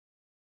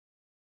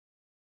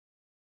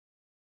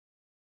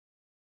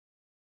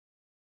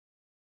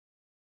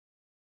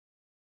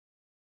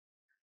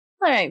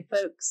All right,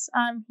 folks,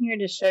 I'm here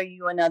to show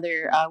you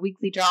another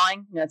weekly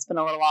drawing. It's been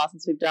a little while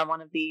since we've done one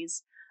of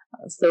these,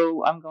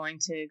 so I'm going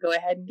to go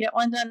ahead and get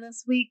one done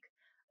this week.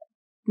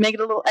 Make it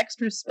a little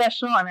extra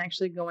special, I'm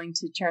actually going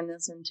to turn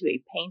this into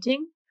a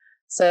painting.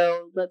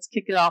 So let's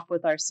kick it off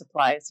with our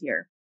supplies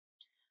here.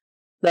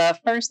 The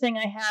first thing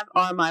I have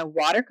are my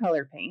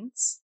watercolor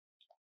paints.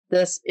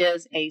 This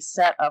is a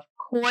set of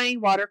Koi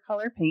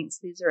watercolor paints.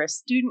 These are a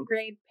student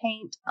grade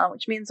paint,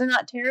 which means they're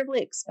not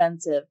terribly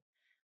expensive.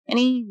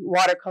 Any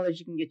watercolors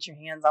you can get your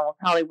hands on will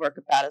probably work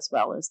about as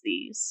well as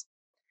these.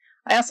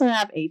 I also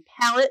have a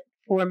palette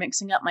for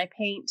mixing up my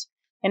paint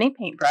and a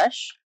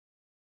paintbrush.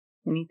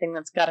 Anything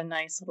that's got a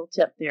nice little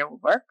tip there will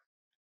work.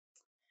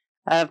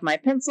 I have my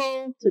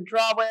pencil to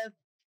draw with,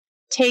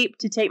 tape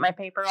to tape my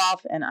paper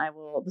off, and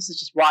this is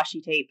just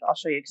washi tape. I'll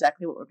show you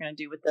exactly what we're going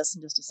to do with this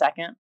in just a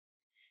second.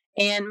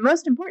 And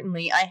most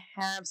importantly, I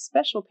have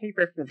special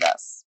paper for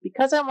this.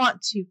 Because I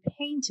want to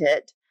paint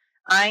it,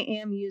 I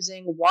am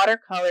using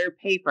watercolor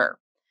paper.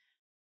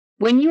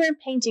 When you are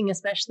painting,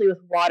 especially with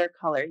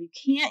watercolor, you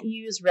can't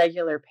use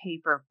regular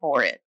paper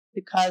for it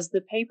because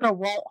the paper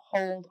won't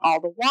hold all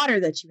the water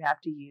that you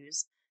have to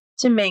use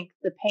to make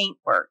the paint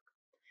work.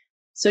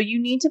 So you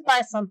need to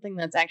buy something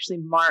that's actually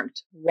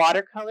marked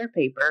watercolor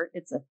paper.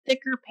 It's a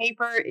thicker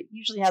paper. It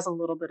usually has a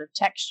little bit of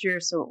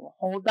texture, so it will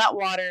hold that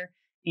water.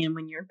 And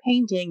when you're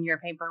painting, your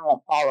paper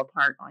won't fall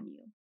apart on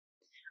you.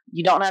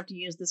 You don't have to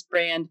use this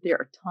brand. There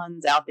are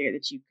tons out there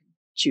that you can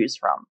choose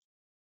from.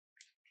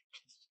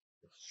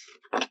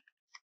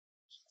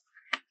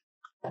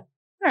 All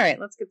right,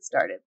 let's get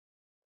started.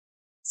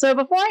 So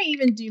before I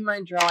even do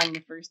my drawing,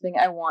 the first thing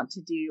I want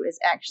to do is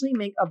actually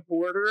make a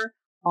border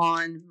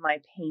on my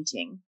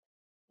painting.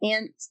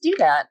 And to do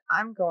that,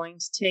 I'm going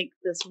to take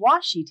this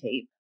washi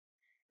tape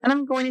and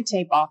I'm going to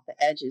tape off the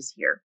edges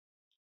here.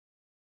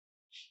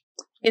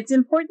 It's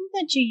important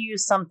that you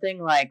use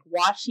something like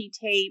washi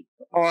tape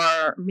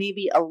or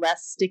maybe a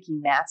less sticky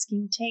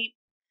masking tape,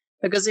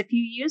 because if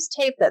you use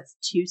tape that's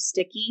too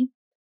sticky,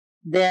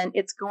 then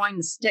it's going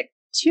to stick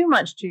too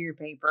much to your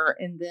paper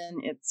and then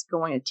it's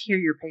going to tear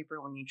your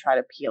paper when you try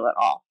to peel it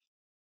off.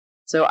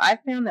 So I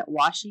found that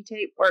washi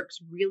tape works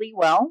really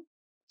well.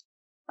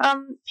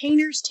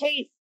 Painter's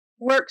tape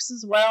works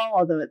as well,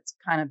 although it's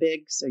kind of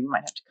big, so you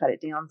might have to cut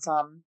it down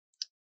some.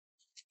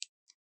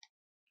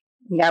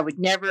 Yeah, I would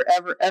never,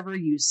 ever, ever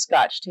use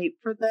Scotch tape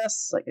for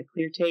this, like a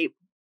clear tape.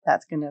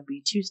 That's going to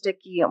be too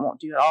sticky. It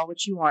won't do at all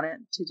what you want it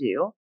to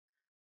do.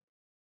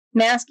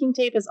 Masking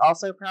tape is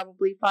also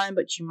probably fine,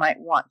 but you might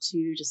want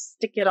to just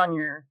stick it on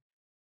your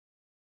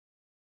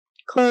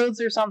clothes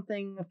or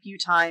something a few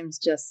times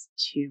just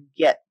to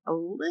get a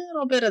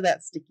little bit of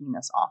that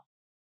stickiness off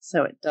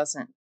so it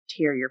doesn't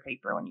tear your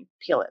paper when you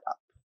peel it up.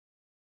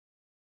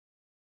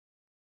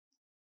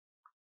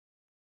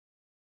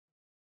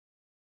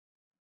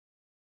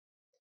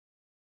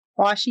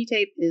 Washi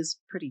tape is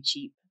pretty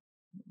cheap,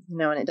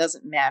 and it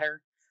doesn't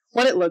matter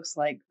what it looks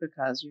like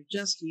because you're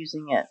just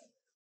using it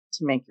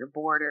to make your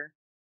border.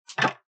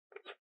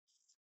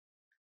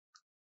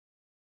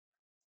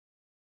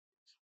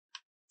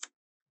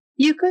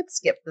 You could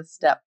skip this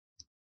step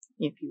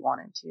if you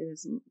wanted to.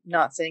 It's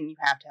not saying you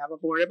have to have a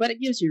border, but it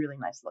gives you a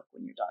really nice look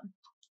when you're done.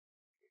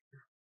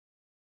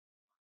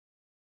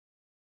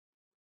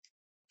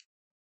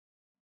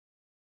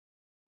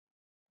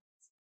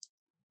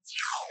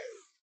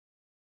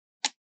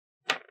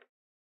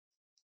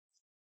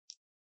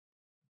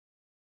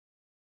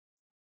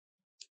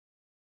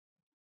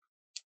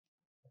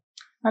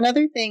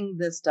 Another thing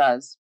this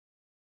does,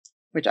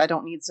 which I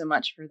don't need so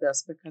much for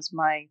this because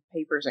my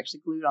paper is actually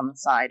glued on the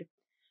side,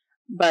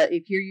 but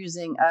if you're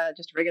using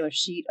just a regular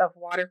sheet of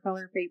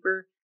watercolor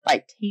paper,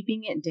 by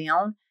taping it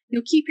down,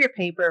 you'll keep your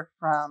paper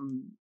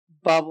from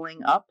bubbling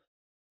up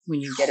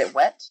when you get it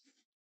wet.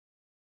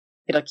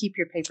 It'll keep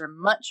your paper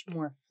much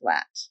more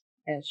flat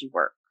as you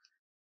work.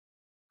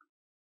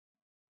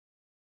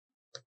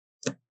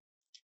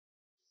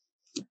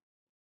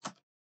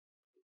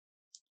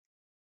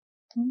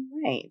 All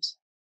right.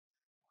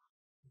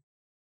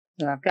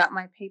 So I've got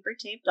my paper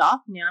taped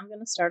off. Now I'm going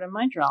to start on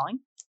my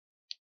drawing.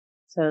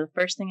 So the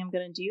first thing I'm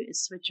going to do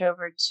is switch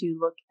over to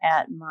look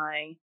at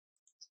my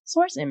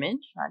source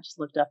image. I just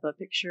looked up a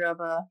picture of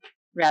a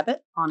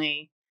rabbit on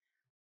a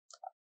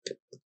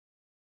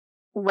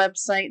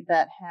website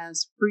that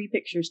has free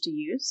pictures to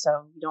use,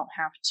 so you don't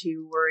have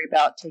to worry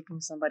about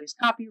taking somebody's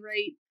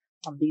copyright.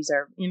 These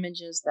are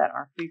images that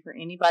are free for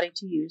anybody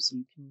to use, so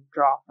you can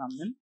draw from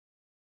them.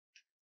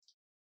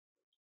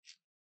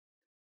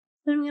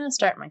 Then I'm going to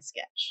start my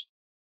sketch.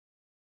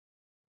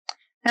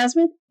 As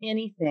with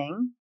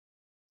anything,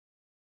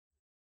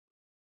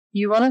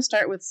 you want to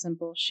start with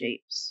simple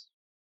shapes.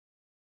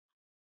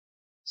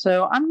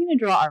 So I'm going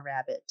to draw a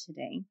rabbit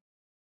today.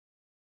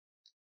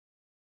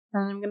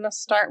 And I'm going to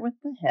start with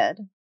the head,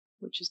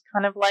 which is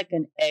kind of like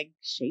an egg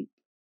shape.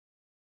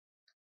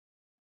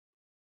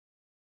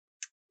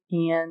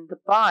 And the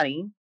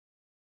body,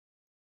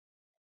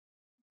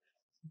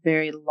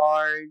 very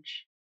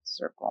large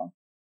circle.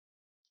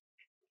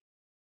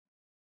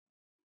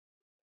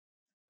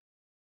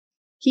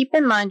 Keep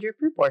in mind your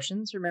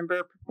proportions.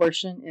 Remember,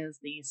 proportion is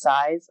the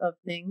size of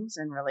things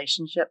in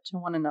relationship to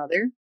one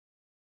another.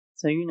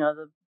 So you know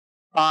the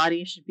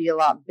body should be a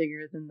lot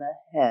bigger than the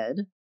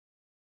head.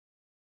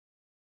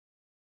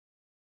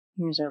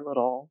 Here's our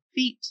little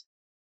feet.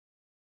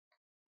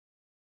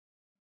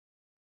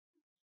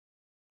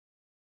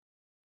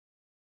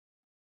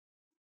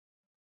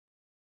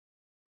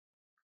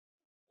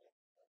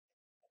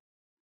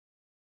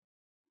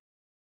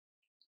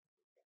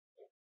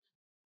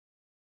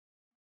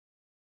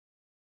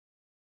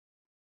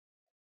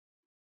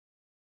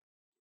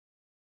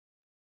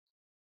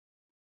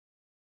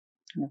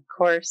 And of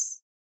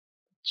course,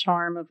 the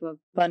charm of a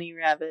bunny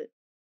rabbit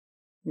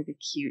are the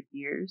cute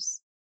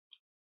ears.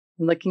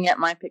 And looking at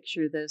my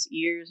picture, those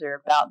ears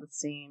are about the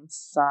same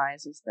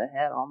size as the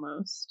head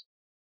almost.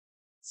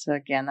 So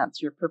again,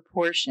 that's your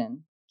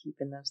proportion,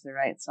 keeping those the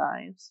right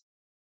size.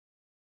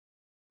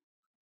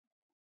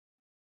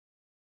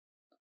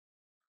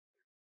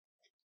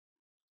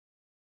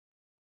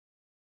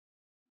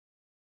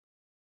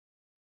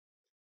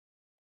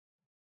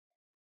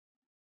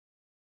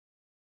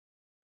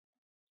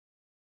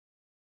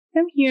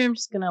 From here, I'm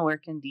just going to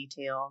work in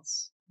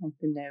details, like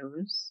the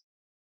nose,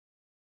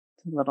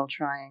 the little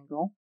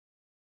triangle,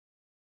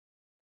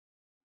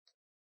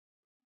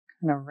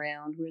 kind of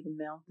round where the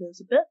mouth is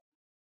a bit.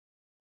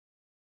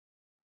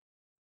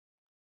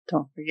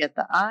 Don't forget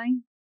the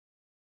eye.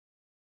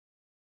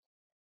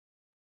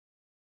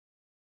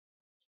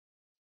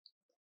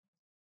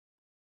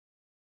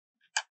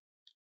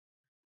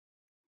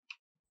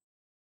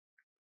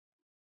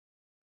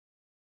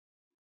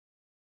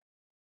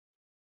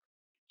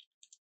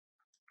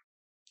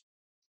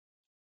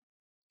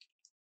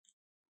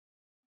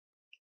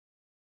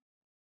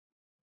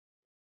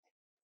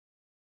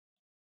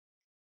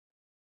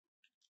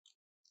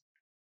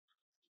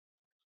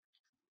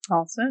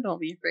 Also, don't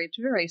be afraid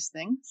to erase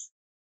things.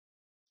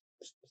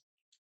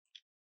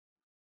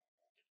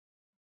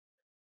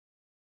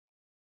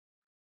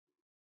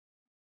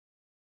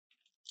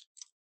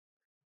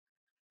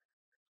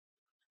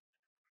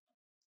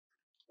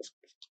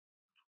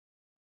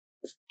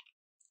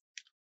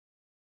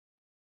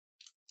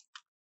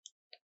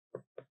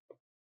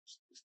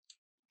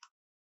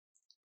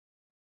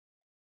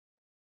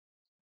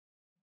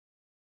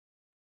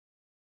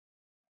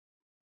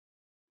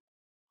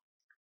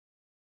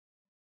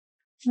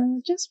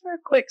 Just for a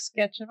quick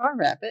sketch of our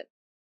rabbit,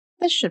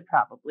 this should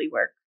probably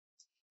work.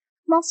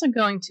 I'm also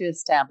going to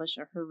establish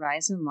a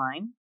horizon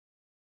line.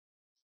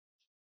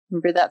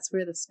 Remember, that's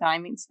where the sky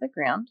meets the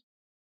ground.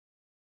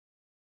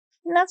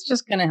 And that's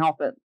just going to help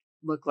it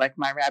look like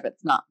my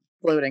rabbit's not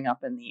floating up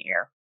in the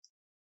air.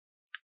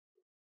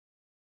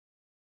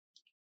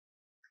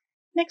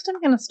 Next, I'm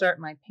going to start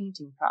my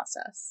painting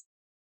process.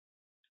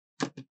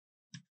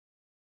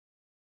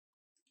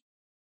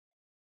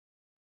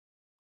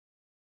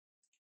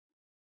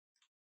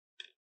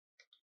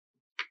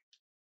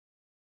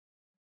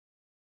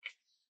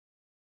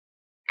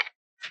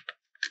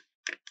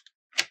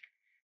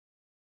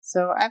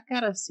 So I've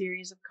got a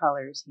series of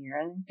colors here,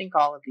 and I think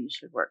all of these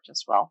should work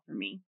just well for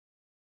me.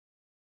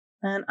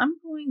 And I'm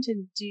going to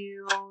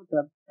do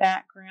the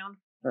background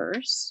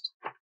first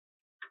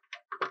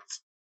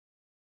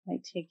by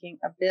taking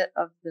a bit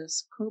of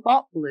this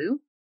cobalt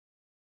blue,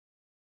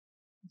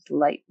 this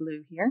light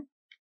blue here.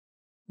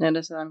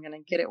 Notice that I'm going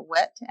to get it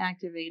wet to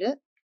activate it.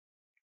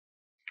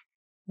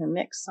 And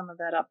mix some of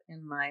that up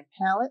in my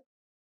palette.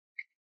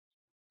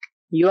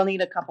 You will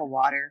need a cup of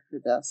water for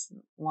this.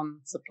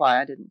 One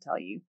supply I didn't tell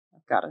you.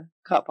 I've got a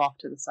cup off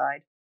to the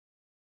side.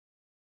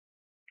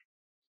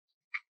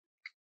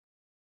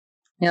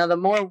 Now, the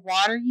more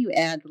water you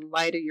add, the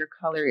lighter your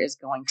color is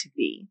going to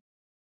be.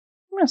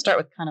 I'm going to start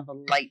with kind of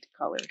a light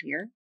color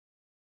here.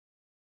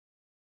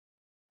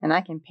 And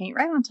I can paint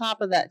right on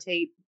top of that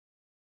tape.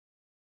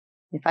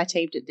 If I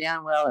taped it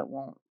down well, it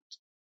won't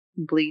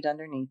bleed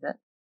underneath it.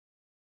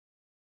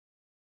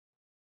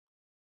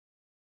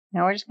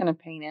 Now we're just going to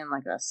paint in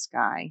like a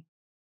sky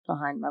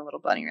behind my little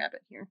bunny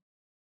rabbit here.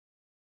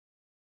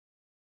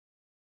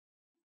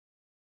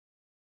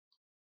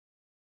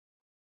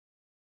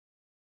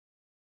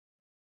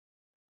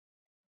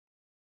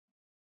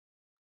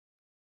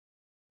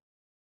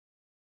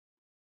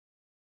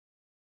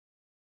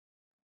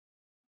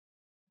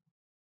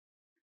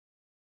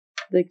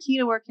 The key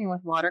to working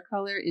with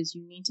watercolor is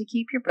you need to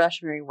keep your brush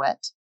very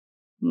wet.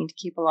 You need to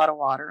keep a lot of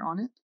water on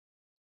it.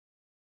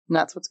 And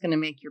that's what's going to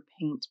make your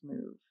paint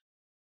move.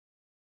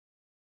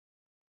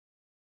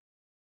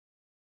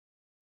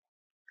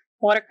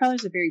 Watercolor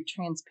is a very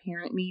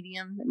transparent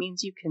medium. That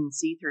means you can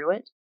see through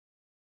it.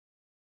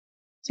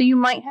 So you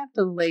might have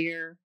to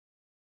layer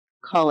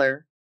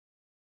color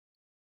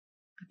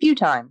a few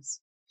times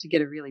to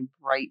get a really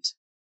bright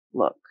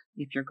look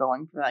if you're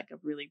going for like a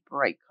really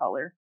bright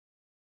color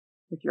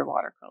with your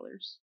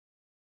watercolors.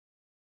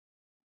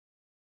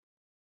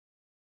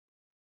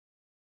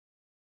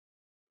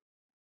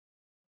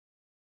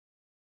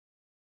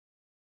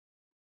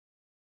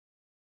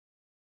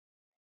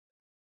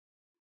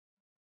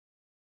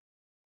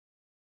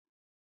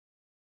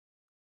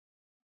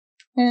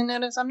 And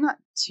notice I'm not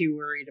too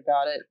worried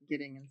about it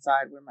getting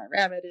inside where my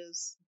rabbit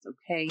is. It's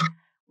okay.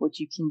 What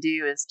you can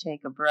do is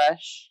take a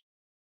brush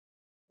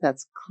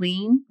that's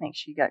clean. Make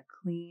sure you got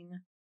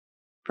clean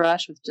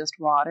brush with just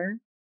water.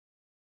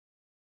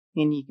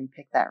 And you can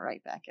pick that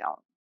right back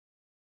out.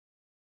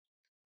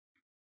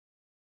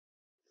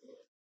 You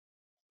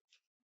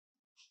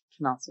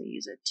can also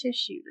use a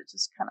tissue to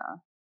just kind of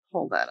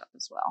pull that up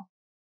as well.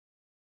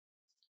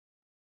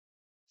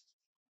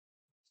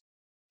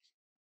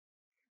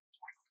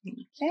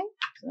 Okay,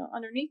 so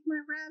underneath my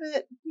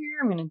rabbit here,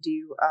 I'm going to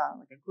do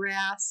like a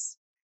grass.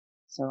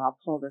 So I'll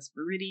pull this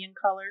Viridian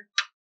color.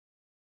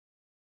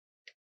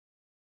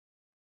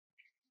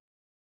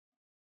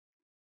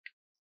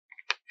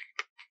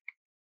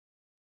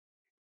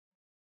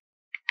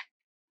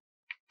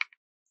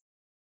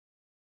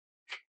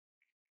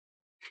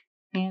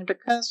 And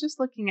because just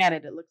looking at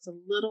it, it looks a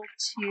little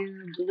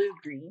too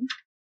blue-green,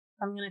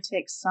 I'm going to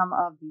take some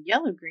of the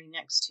yellow-green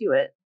next to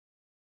it.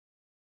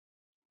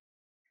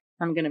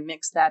 I'm going to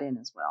mix that in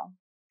as well,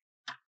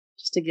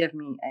 just to give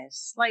me a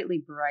slightly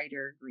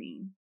brighter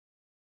green.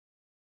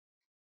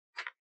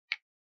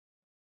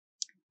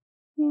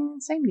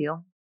 And same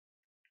deal.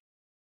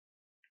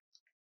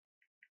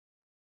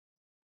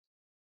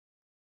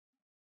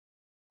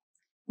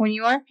 When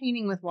you are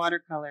painting with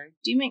watercolor,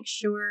 do make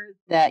sure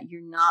that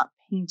you're not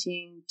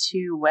painting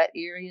two wet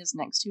areas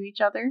next to each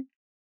other,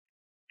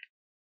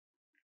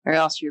 or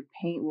else your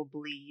paint will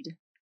bleed.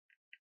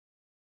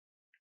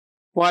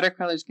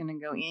 Watercolor is going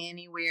to go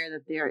anywhere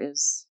that there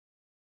is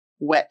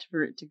wet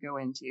for it to go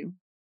into.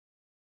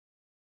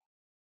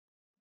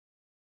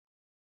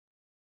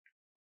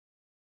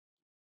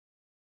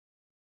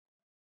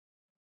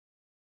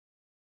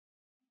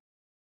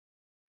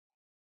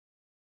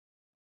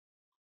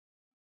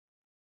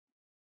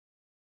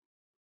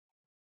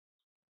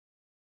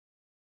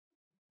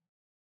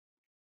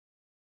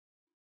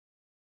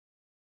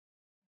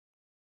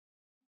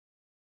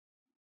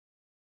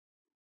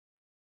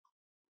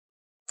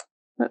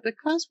 But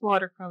because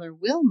watercolor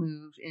will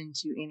move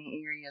into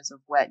any areas of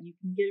wet, you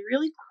can get a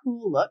really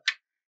cool look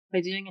by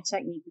doing a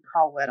technique we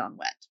call wet on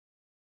wet.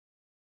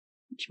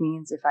 Which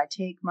means if I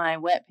take my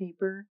wet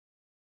paper,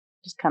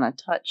 just kind of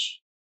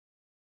touch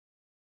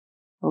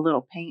a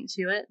little paint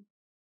to it,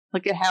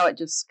 look at how it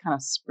just kind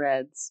of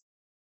spreads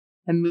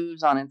and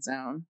moves on its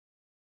own.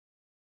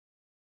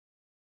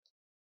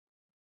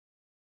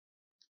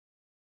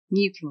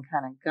 You can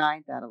kind of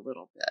guide that a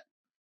little bit.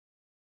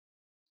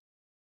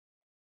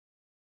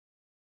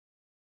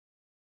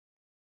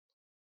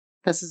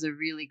 This is a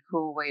really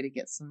cool way to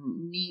get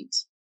some neat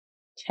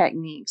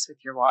techniques with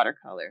your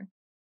watercolor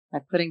by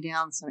putting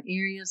down some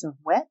areas of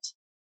wet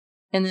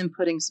and then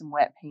putting some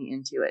wet paint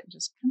into it,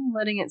 just kind of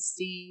letting it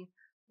see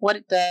what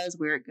it does,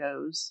 where it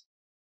goes.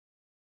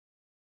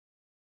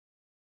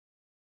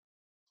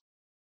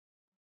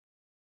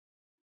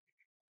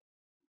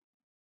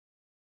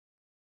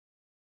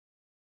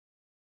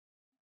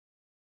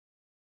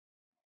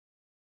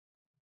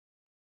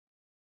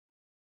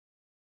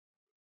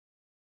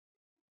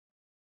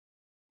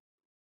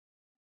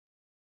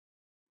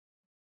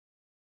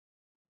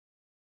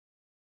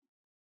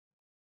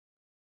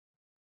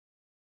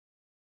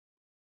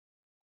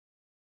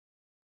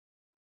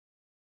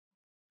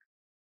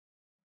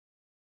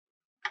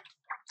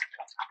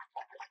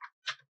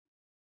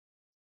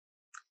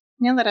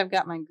 Now that I've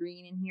got my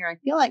green in here, I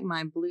feel like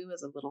my blue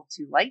is a little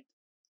too light.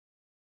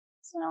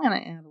 So I'm going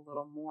to add a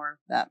little more of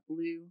that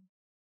blue,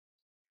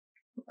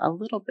 a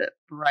little bit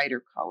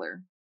brighter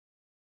color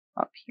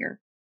up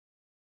here.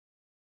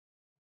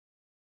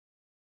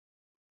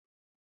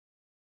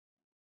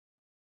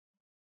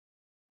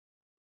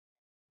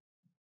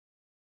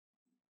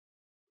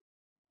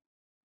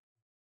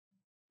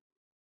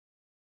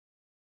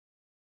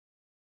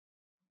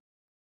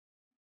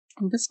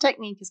 And this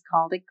technique is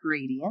called a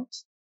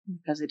gradient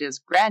because it is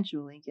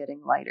gradually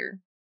getting lighter.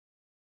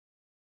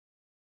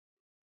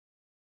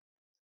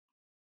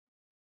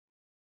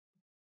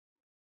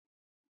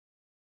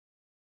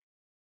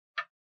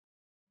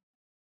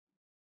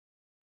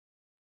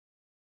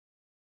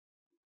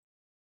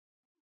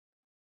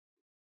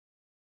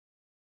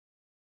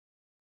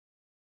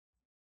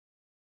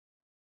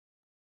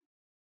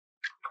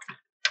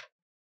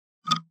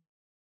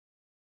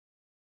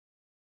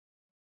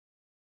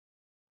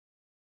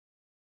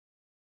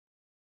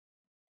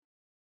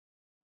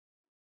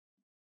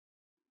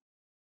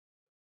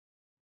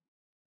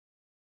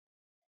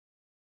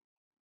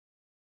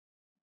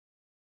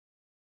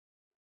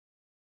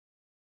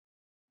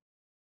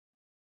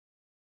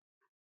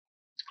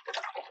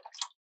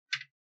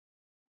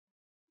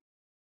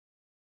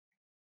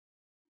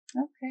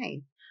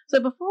 Okay,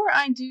 so before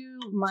I do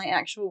my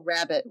actual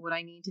rabbit, what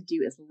I need to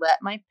do is let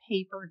my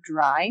paper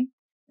dry,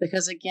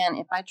 because again,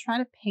 if I try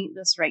to paint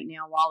this right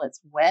now while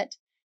it's wet,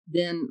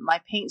 then my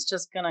paint's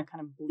just gonna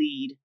kind of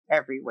bleed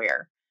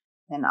everywhere,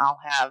 and I'll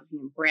have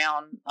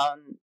brown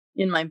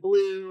in my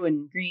blue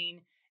and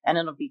green, and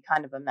it'll be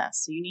kind of a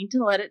mess. So you need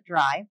to let it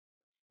dry.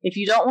 If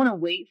you don't want to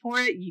wait for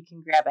it, you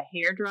can grab a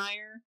hair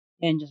dryer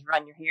and just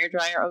run your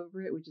hairdryer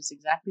over it, which is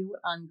exactly what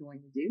I'm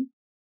going to do.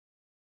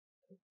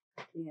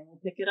 And we'll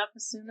pick it up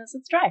as soon as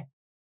it's dry.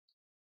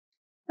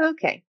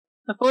 Okay,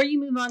 before you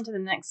move on to the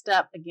next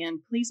step,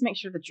 again, please make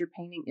sure that your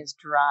painting is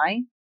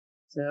dry.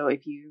 So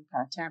if you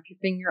kind of tap your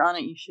finger on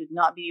it, you should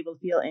not be able to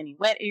feel any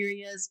wet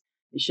areas.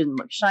 It shouldn't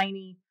look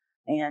shiny,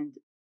 and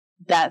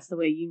that's the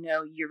way you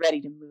know you're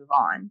ready to move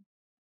on.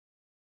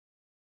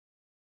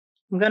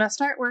 I'm going to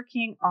start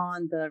working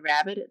on the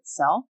rabbit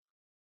itself.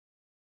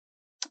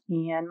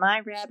 And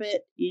my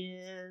rabbit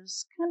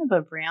is kind of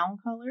a brown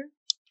color.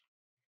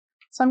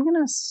 So I'm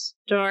going to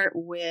start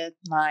with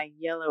my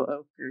yellow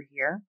ochre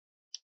here.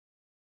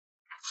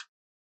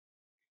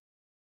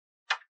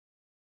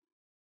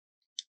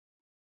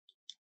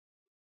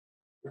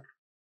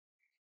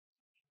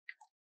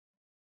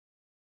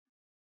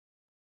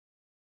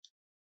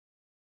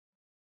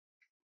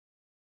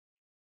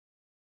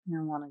 And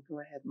I want to go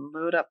ahead and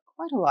load up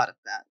quite a lot of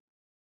that.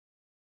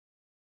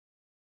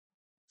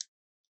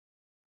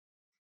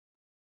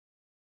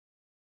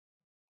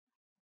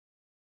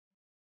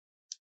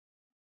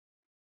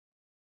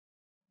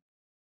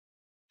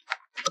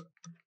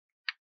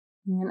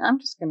 And I'm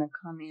just going to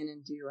come in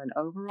and do an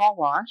overall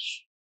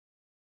wash.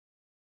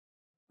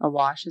 A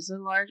wash is a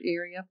large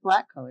area of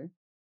flat color.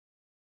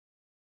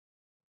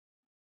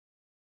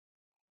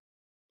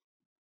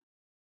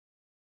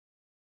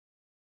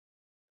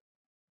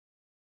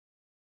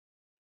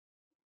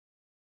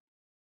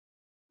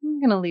 I'm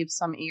going to leave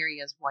some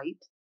areas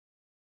white,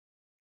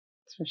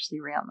 especially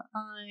around the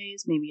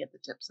eyes, maybe at the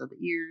tips of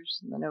the ears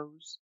and the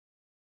nose.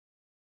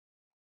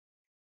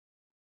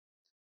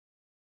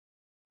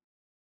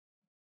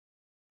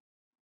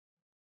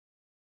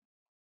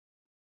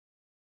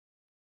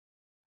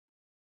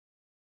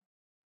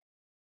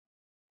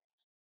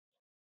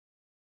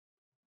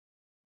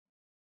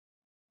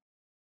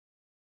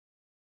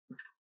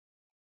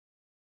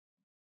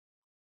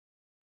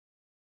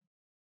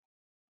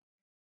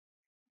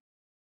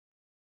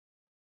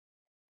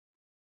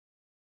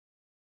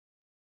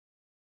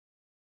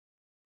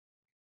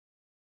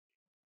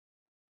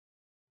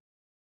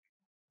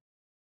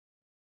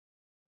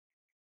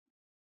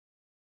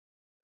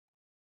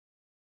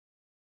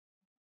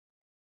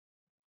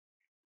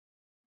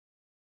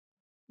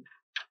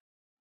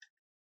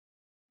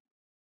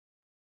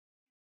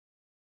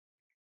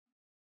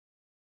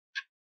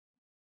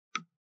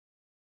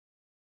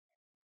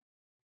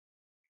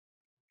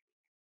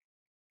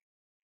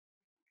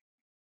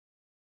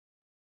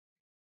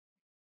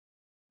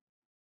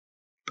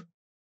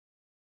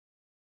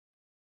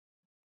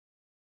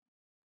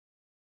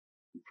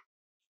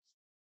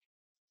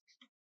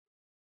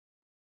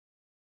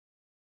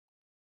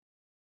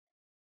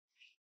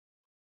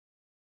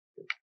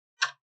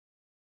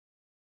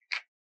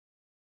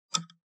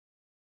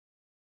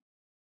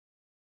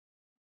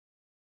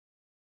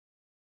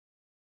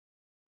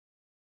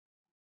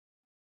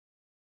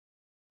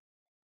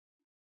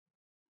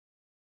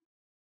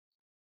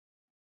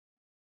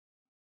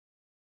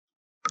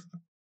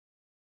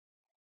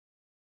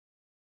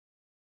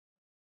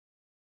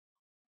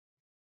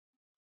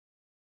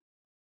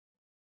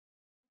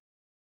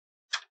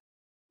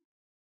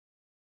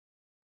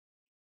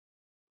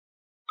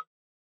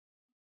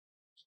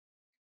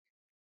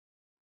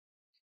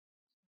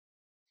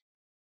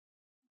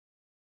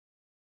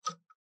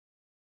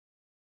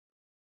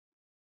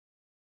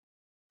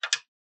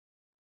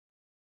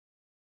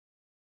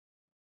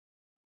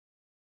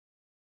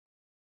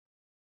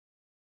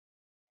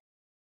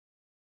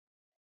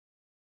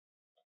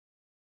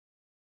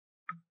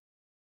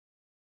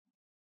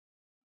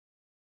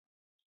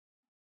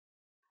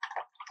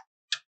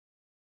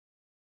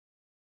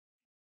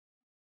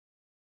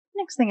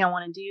 Next thing I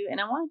want to do, and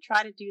I want to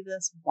try to do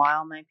this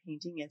while my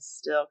painting is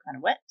still kind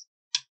of wet,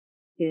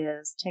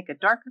 is take a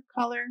darker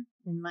color.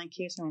 In my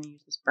case, I'm going to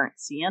use this burnt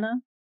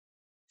sienna.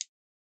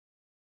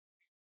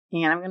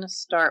 And I'm going to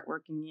start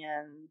working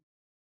in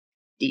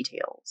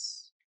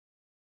details.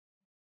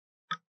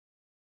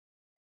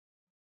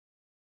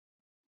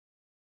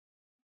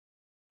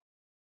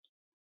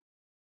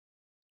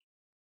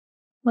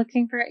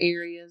 Looking for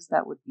areas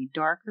that would be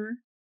darker,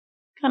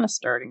 kind of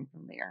starting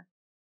from there.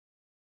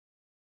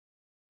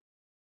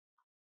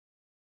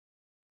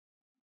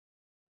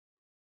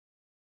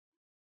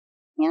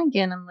 And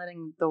again, I'm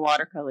letting the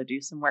watercolor do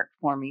some work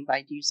for me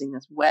by using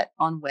this wet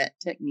on wet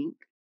technique.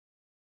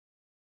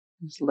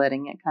 Just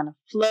letting it kind of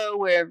flow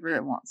wherever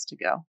it wants to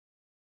go.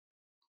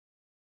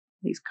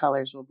 These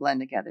colors will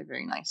blend together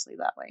very nicely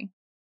that way.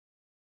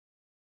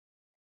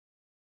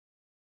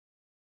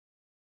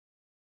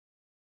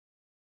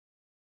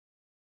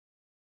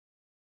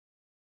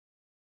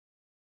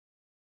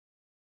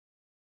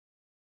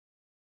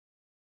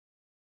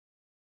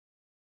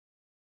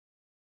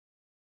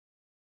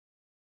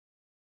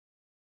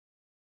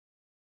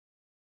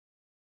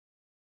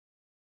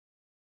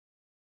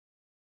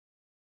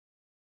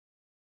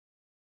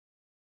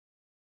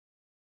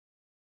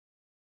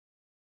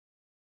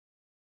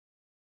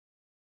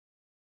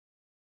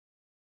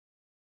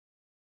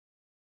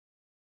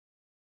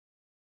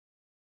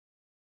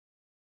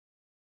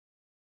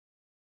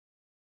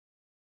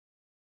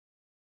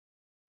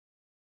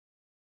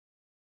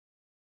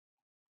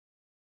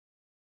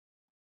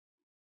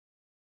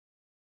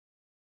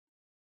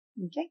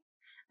 Okay.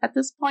 At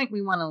this point,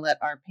 we want to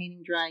let our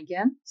painting dry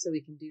again so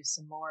we can do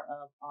some more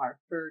of our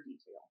fur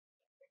detail.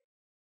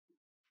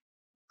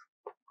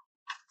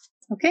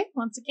 Okay,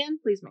 once again,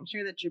 please make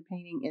sure that your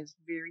painting is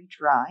very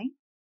dry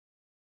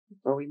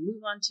before we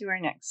move on to our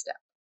next step.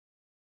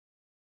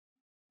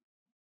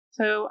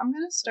 So I'm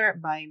going to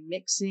start by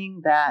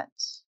mixing that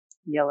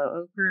yellow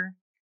ochre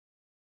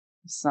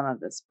with some of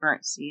this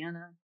burnt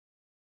sienna.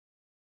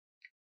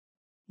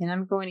 And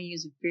I'm going to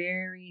use a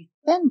very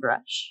thin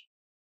brush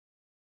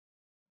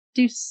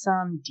to do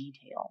some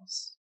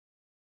details.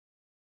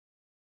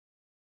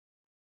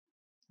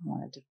 I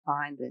want to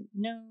define the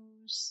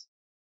nose.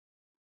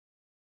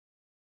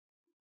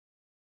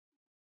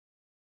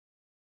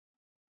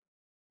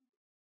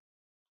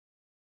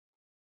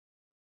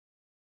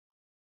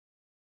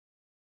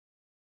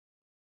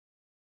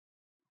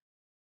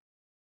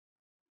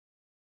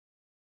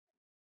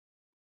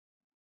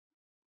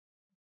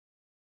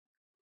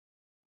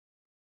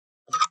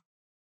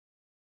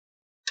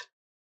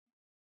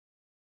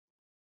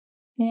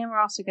 And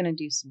we're also going to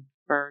do some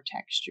fur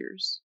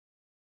textures.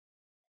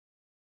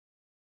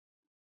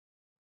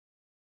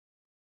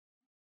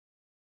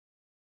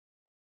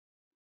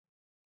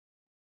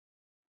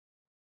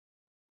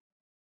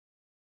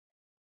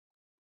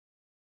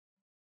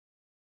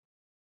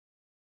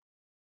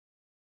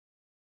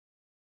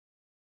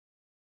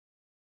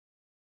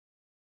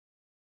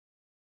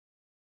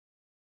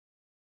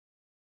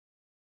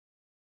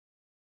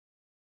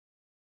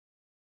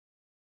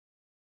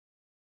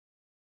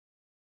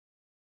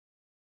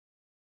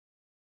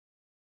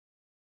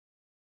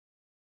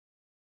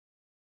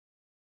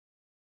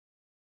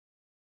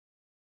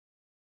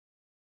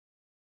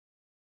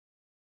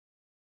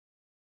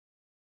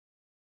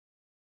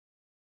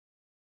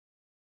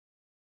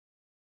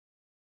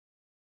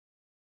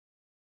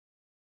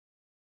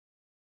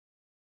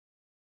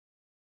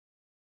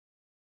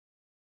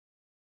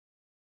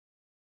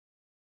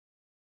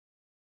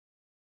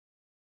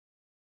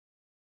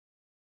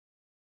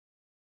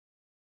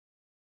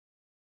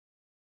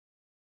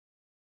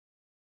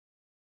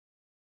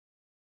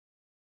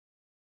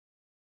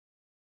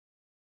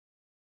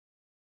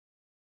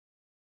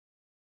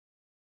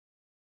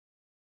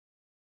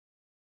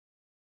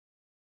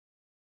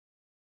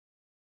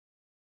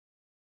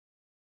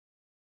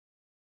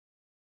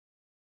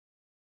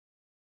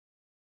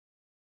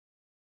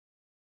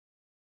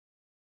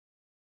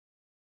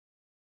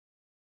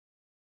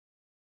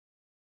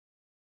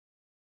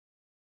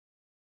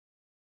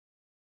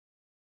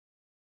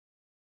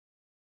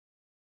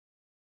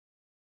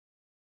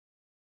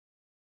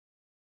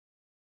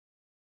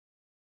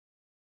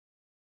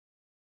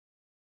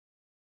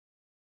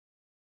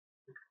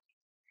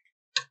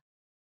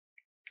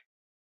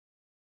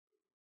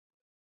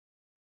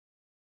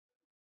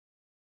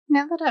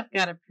 Now that I've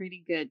got a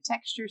pretty good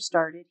texture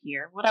started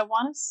here, what I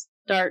want to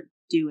start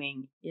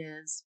doing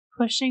is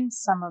pushing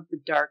some of the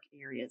dark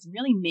areas and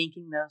really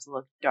making those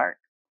look dark.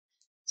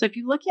 So if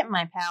you look at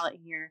my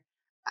palette here,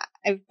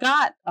 I've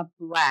got a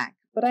black,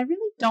 but I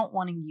really don't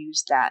want to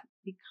use that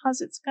because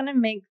it's going to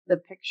make the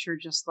picture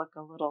just look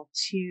a little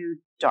too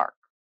dark.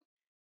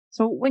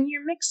 So when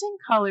you're mixing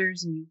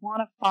colors and you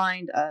want to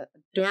find a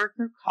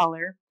darker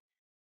color,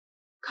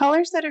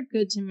 colors that are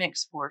good to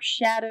mix for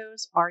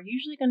shadows are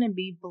usually going to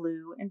be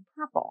blue and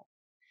purple.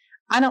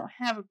 I don't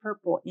have a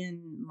purple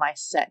in my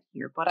set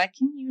here, but I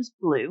can use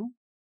blue.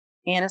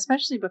 And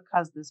especially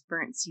because this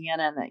burnt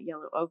sienna and that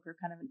yellow ochre,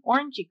 kind of an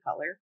orangey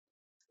color,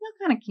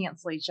 they'll kind of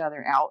cancel each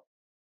other out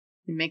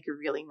and make a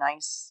really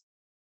nice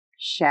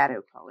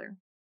shadow color.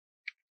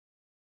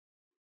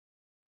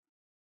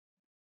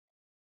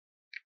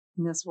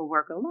 And this will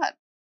work a lot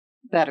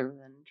better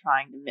than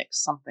trying to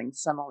mix something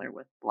similar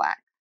with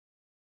black.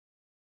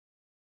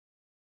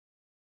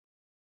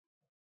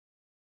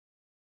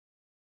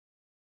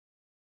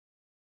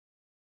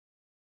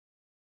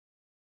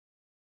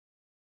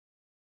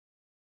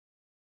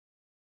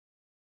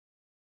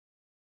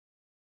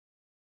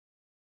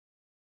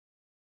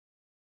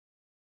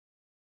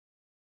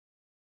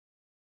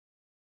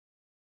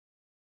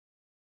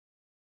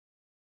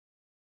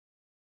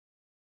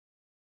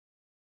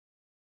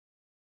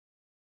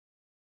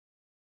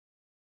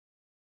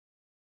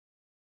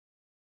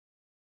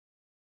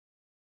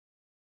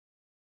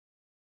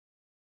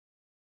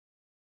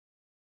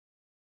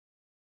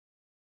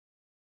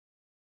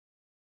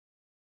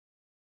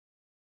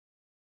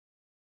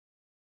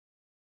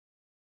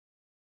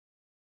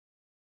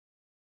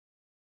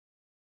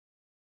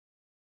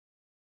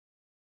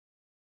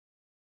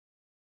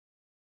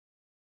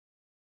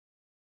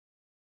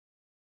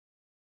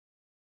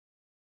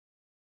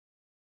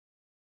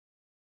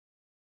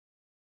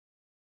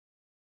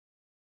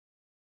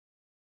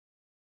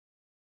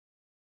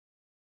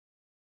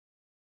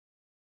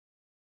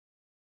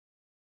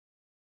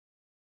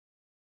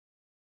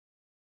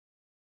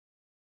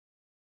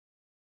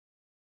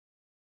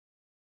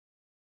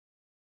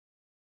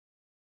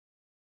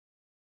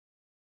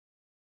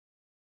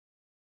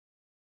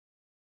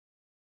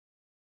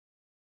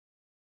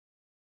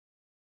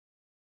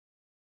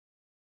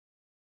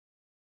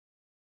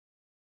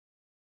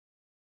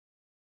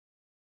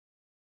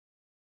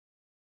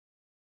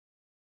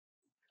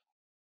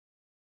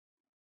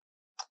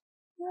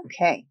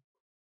 Okay.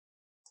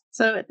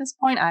 So at this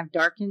point, I've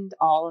darkened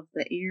all of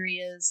the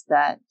areas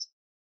that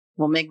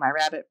will make my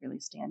rabbit really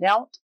stand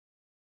out.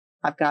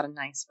 I've got a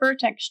nice fur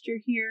texture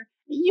here.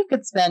 You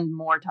could spend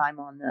more time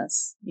on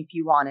this if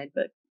you wanted,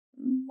 but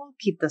we'll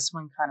keep this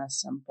one kind of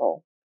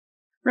simple.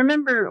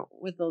 Remember,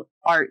 with the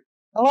art,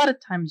 a lot of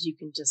times you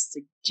can just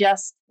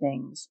suggest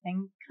things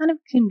and kind of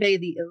convey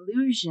the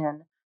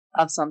illusion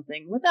of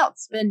something without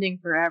spending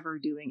forever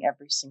doing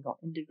every single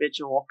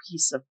individual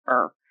piece of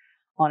fur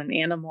on an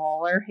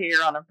animal or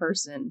hair on a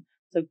person.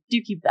 So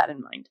do keep that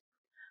in mind.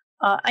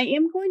 I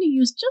am going to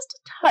use just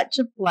a touch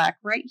of black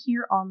right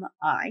here on the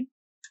eye,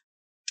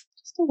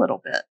 just a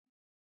little bit.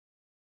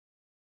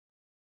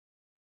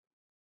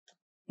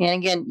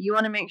 And again, you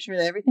want to make sure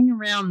that everything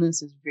around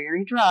this is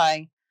very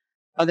dry.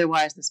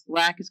 Otherwise, this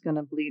black is going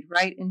to bleed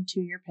right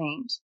into your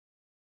paint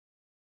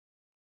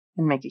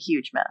and make a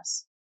huge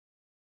mess.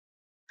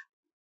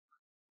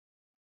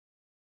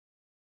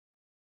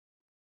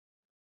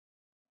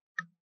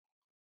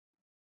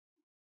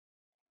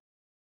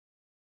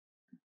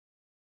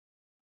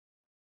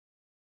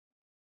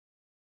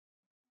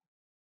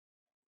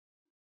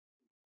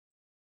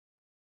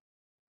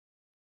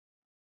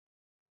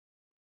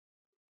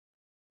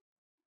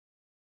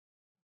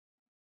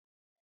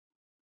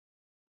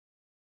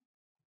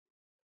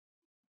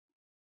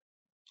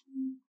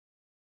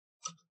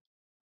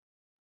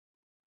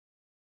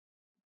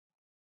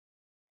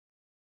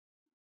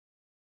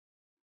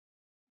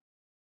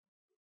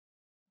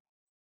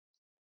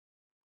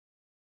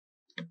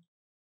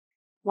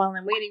 While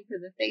I'm waiting for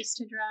the face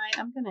to dry,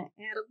 I'm going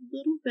to add a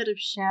little bit of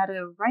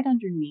shadow right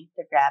underneath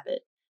the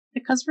rabbit,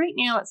 because right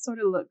now it sort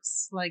of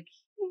looks like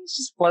he's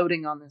just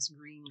floating on this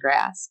green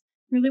grass.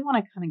 I really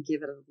want to kind of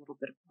give it a little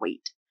bit of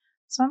weight.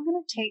 So I'm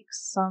going to take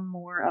some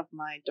more of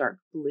my dark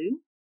blue.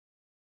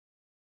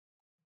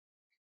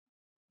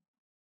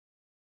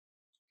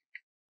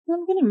 And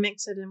I'm going to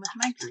mix it in with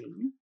my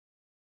green.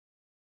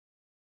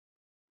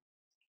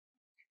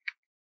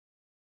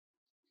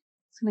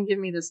 It's going to give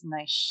me this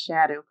nice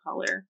shadow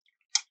color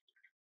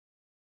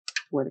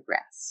for the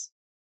grass.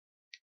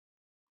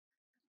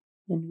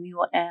 And we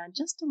will add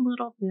just a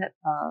little bit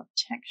of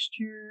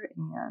texture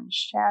and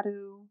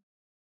shadow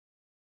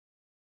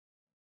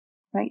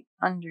right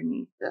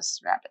underneath this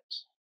rabbit.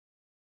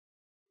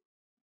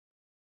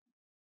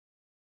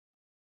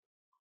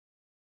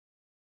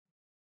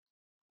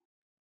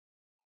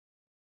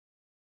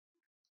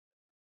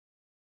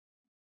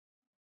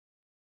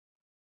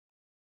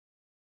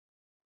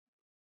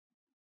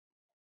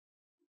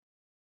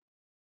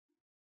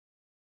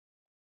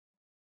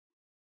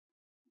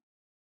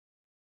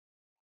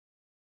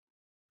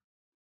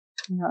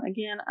 Now,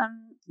 again,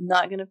 I'm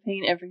not going to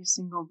paint every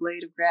single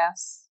blade of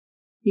grass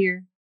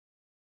here,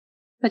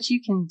 but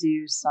you can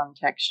do some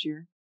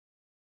texture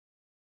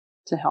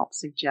to help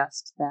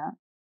suggest that.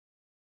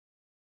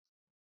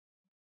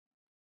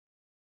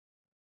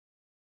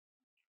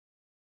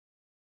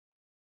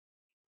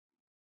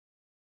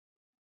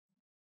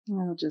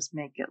 It'll just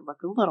make it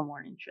look a little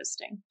more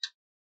interesting.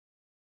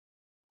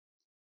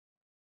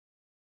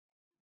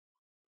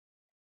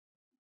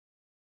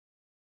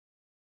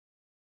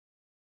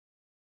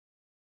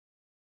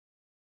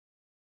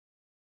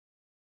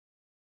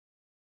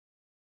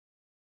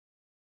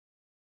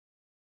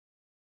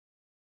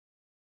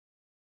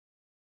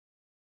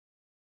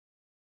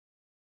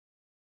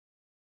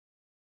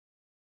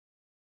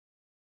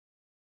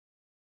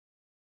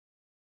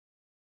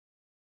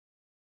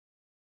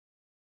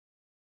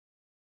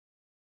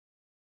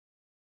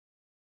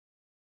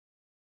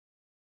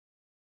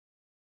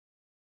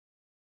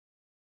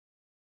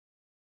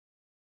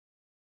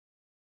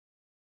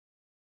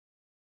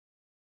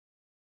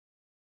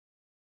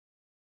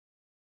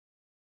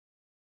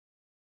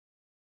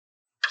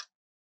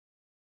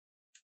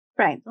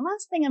 Right, the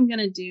last thing I'm going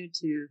to do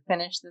to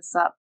finish this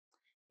up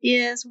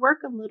is work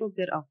a little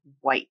bit of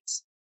white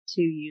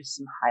to use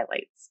some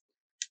highlights.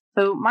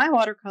 So my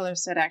watercolor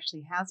set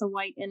actually has a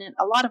white in it.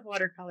 A lot of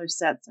watercolor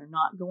sets are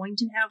not going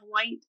to have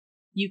white.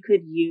 You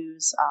could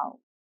use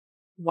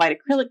white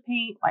acrylic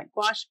paint, white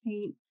gouache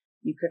paint.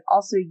 You could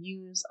also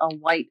use a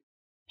white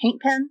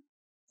paint pen,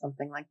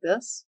 something like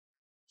this,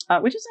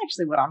 which is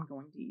actually what I'm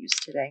going to use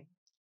today,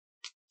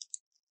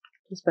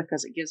 just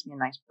because it gives me a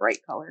nice bright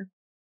color.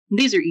 And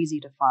these are easy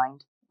to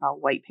find,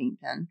 white paint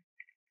pen.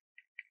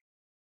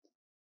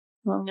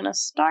 Well, I'm going to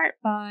start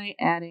by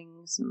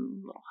adding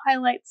some little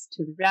highlights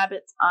to the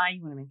rabbit's eye.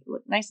 You want to make it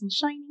look nice and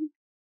shiny.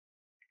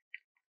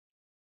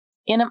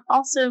 And I'm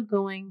also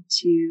going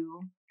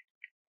to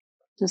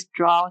just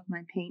draw with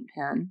my paint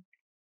pen.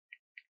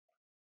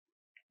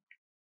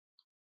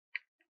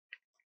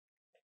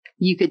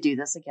 You could do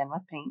this again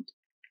with paint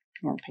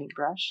and a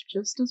paintbrush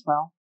just as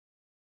well.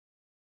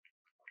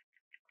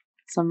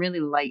 Some really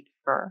light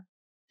fur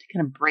to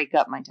kind of break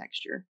up my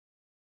texture.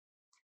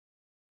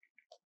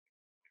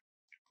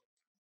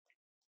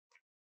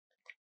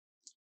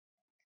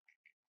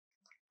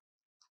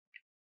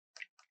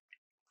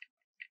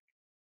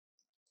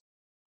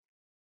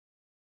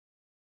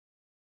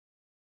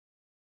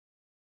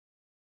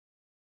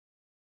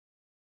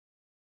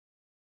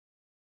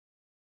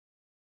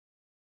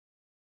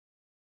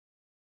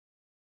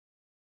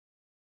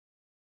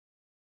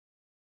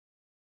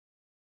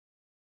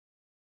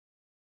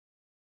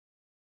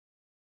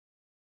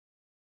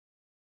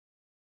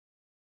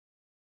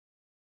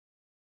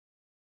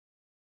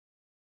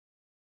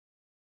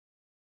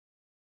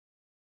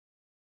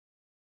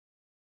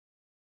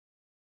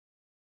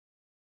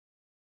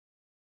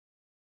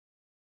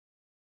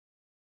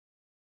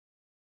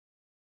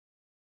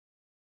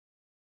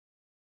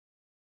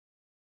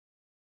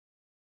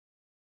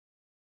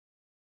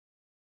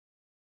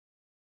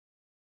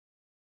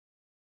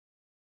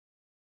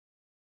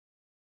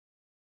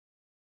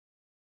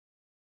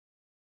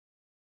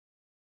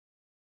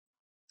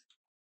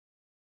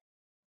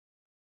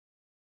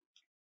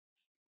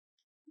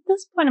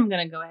 this point, I'm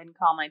going to go ahead and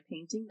call my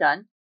painting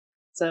done.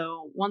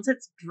 So once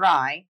it's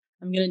dry,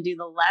 I'm going to do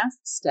the last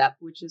step,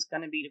 which is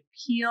going to be to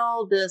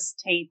peel this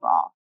tape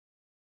off.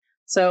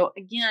 So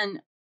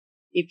again,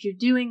 if you're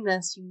doing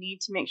this, you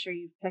need to make sure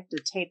you've picked a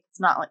tape that's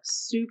not like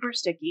super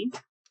sticky.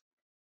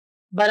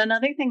 But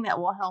another thing that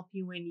will help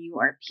you when you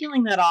are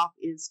peeling that off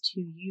is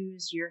to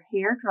use your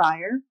hair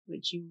dryer,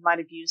 which you might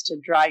have used to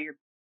dry your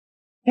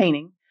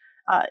painting.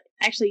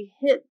 Actually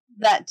hit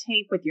that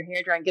tape with your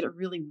hair dryer and get it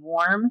really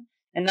warm,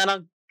 and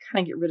that'll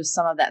kind of get rid of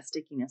some of that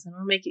stickiness and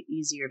it'll make it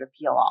easier to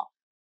peel off.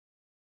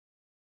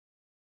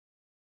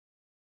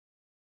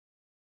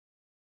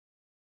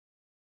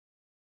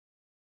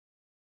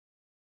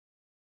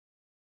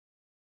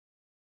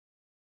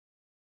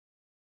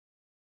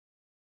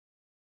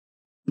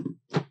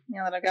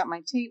 Now that I got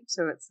my tape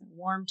so it's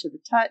warm to the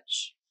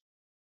touch,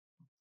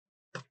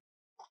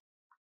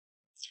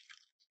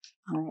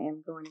 I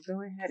am going to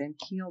go ahead and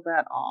peel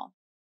that off.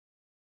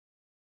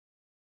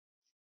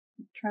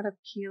 Try to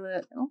peel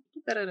it a little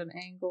bit at an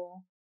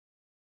angle,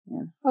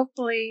 and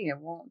hopefully it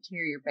won't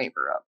tear your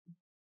paper up.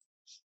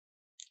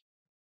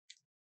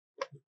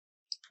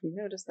 You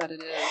notice that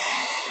it is.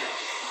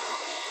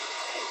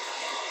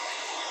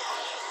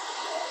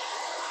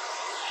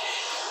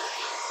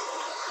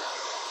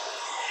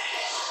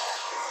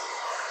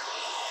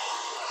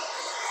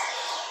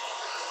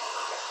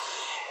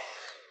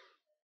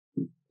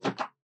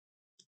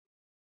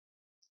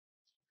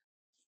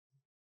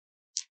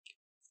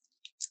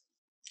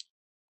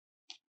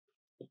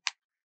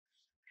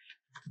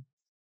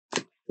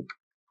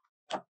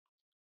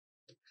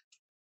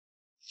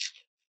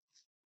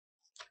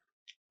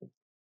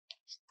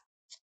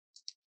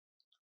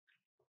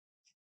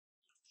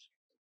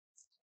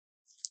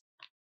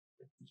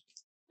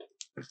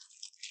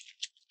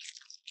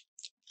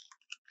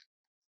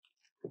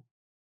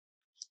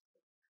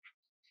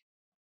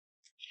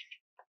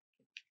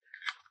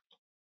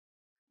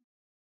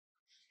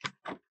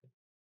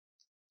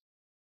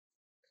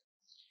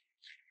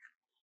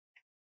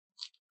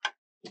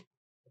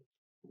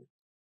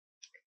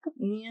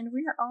 And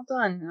we are all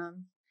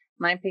done.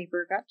 My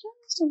paper got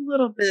just a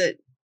little bit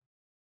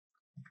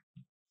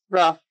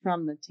rough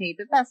from the tape.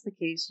 If that's the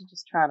case, you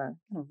just try to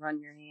kind of run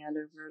your hand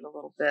over it a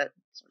little bit,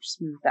 sort of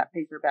smooth that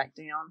paper back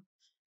down,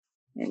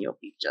 and you'll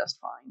be just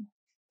fine.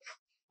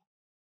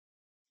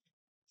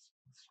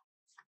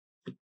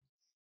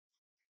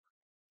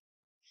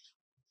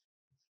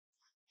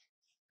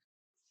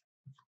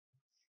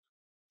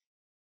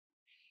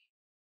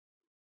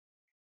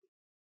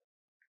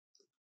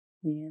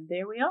 And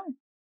there we are.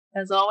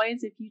 As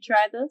always, if you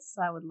try this,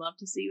 I would love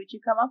to see what you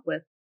come up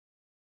with.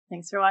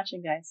 Thanks for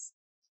watching, guys.